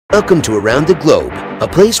Welcome to Around the Globe, a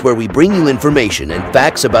place where we bring you information and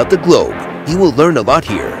facts about the globe. You will learn a lot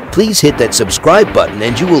here. Please hit that subscribe button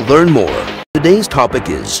and you will learn more. Today's topic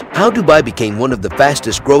is how Dubai became one of the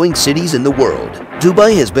fastest growing cities in the world.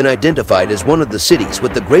 Dubai has been identified as one of the cities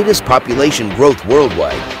with the greatest population growth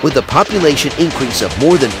worldwide, with a population increase of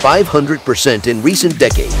more than 500% in recent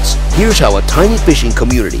decades. Here's how a tiny fishing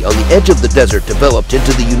community on the edge of the desert developed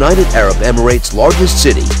into the United Arab Emirates' largest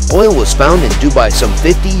city. Oil was found in Dubai some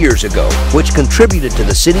 50 years ago, which contributed to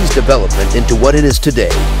the city's development into what it is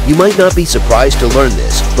today. You might not be surprised to learn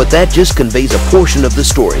this, but that just conveys a portion of the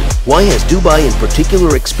story. Why has Dubai in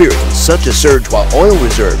particular experienced such a surge while oil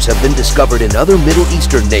reserves have been discovered in other Middle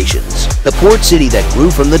Eastern nations? The port city that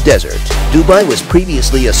grew from the desert. Dubai was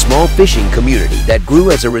previously a small fishing community that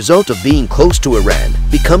grew as a result of being close to Iran,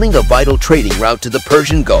 becoming a vital trading route to the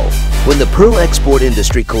Persian Gulf. When the pearl export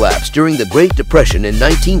industry collapsed during the Great Depression in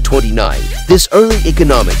 1929, this early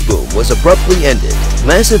economic boom was abruptly ended.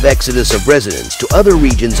 Massive exodus of residents to other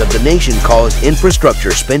regions of the nation caused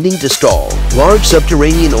infrastructure spending to stall. Large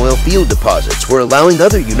subterranean oil field deposits were allowing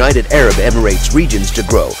other United Arab Emirates regions to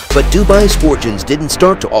grow, but Dubai's fortunes didn't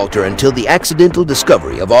start to alter until the accidental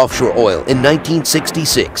discovery of offshore oil in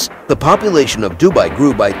 1966. The population of Dubai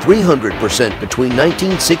grew by 300% between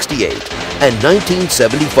 1968 and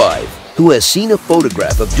 1975. Who has seen a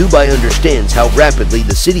photograph of Dubai understands how rapidly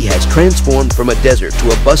the city has transformed from a desert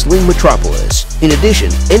to a bustling metropolis. In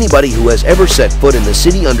addition, anybody who has ever set foot in the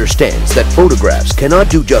city understands that photographs cannot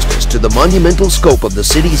do justice to the monumental scope of the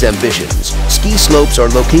city's ambitions. Ski slopes are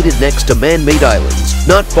located next to man-made islands,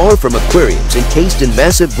 not far from aquariums encased in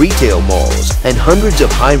massive retail malls, and hundreds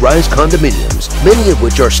of high-rise condominiums, many of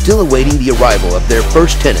which are still awaiting the arrival of their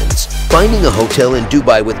first tenants. Finding a hotel in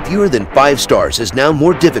Dubai with fewer than 5 stars is now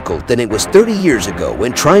more difficult than it was 30 years ago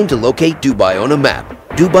when trying to locate Dubai on a map.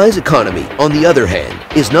 Dubai's economy, on the other hand,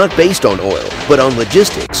 is not based on oil, but on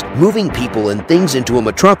logistics, moving people and things into a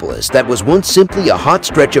metropolis that was once simply a hot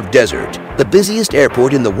stretch of desert. The busiest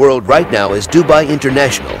airport in the world right now is Dubai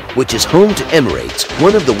International, which is home to Emirates,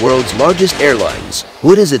 one of the world's largest airlines.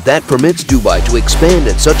 What is it that permits Dubai to expand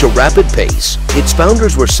at such a rapid pace? Its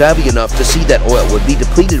founders were savvy enough to see that oil would be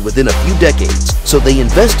depleted within a few decades, so they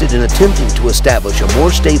invested in attempting to establish a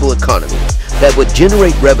more stable economy that would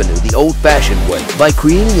generate revenue the old-fashioned way, by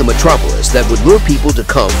creating a metropolis that would lure people to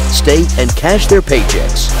come, stay, and cash their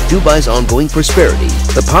paychecks. Dubai's ongoing prosperity.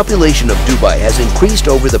 The population of Dubai has increased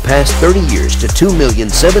over the past 30 years to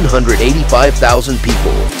 2,785,000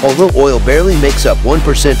 people. Although oil barely makes up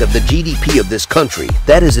 1% of the GDP of this country,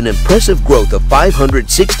 that is an impressive growth of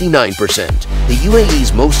 569%. The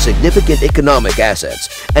UAE's most significant economic assets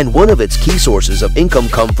and one of its key sources of income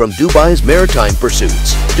come from Dubai's maritime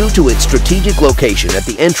pursuits. Due to its strategic location at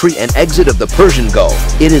the entry and exit of the Persian Gulf,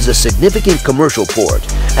 it is a significant commercial port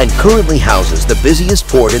and currently houses the busiest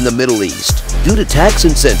port in the Middle East. Due to tax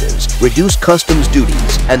incentives, reduced customs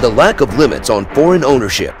duties, and the lack of limits on foreign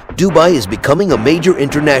ownership, Dubai is becoming a major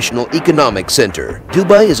international economic center.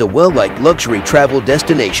 Dubai is a well-liked luxury travel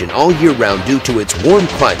destination all year round due to its warm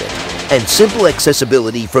climate and simple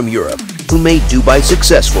accessibility from Europe. Who made Dubai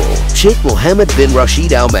successful? Sheikh Mohammed bin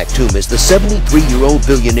Rashid Al Maktoum is the 73-year-old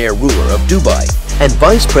billionaire ruler of Dubai and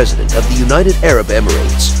Vice President of the United Arab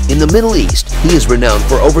Emirates. In the Middle East, he is renowned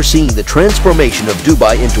for overseeing the transformation of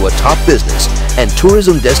Dubai into a top business and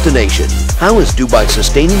tourism destination. How is Dubai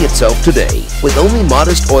sustaining itself today? With only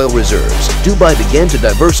modest oil reserves, Dubai began to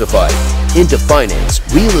diversify into finance,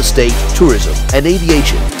 real estate, tourism, and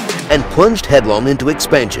aviation, and plunged headlong into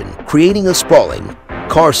expansion, creating a sprawling,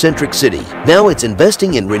 car-centric city. Now it's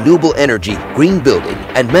investing in renewable energy, green building,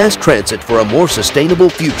 and mass transit for a more sustainable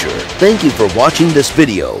future. Thank you for watching this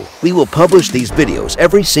video. We will publish these videos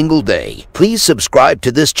every single day. Please subscribe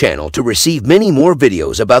to this channel to receive many more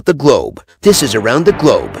videos about the globe. This is Around the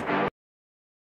Globe.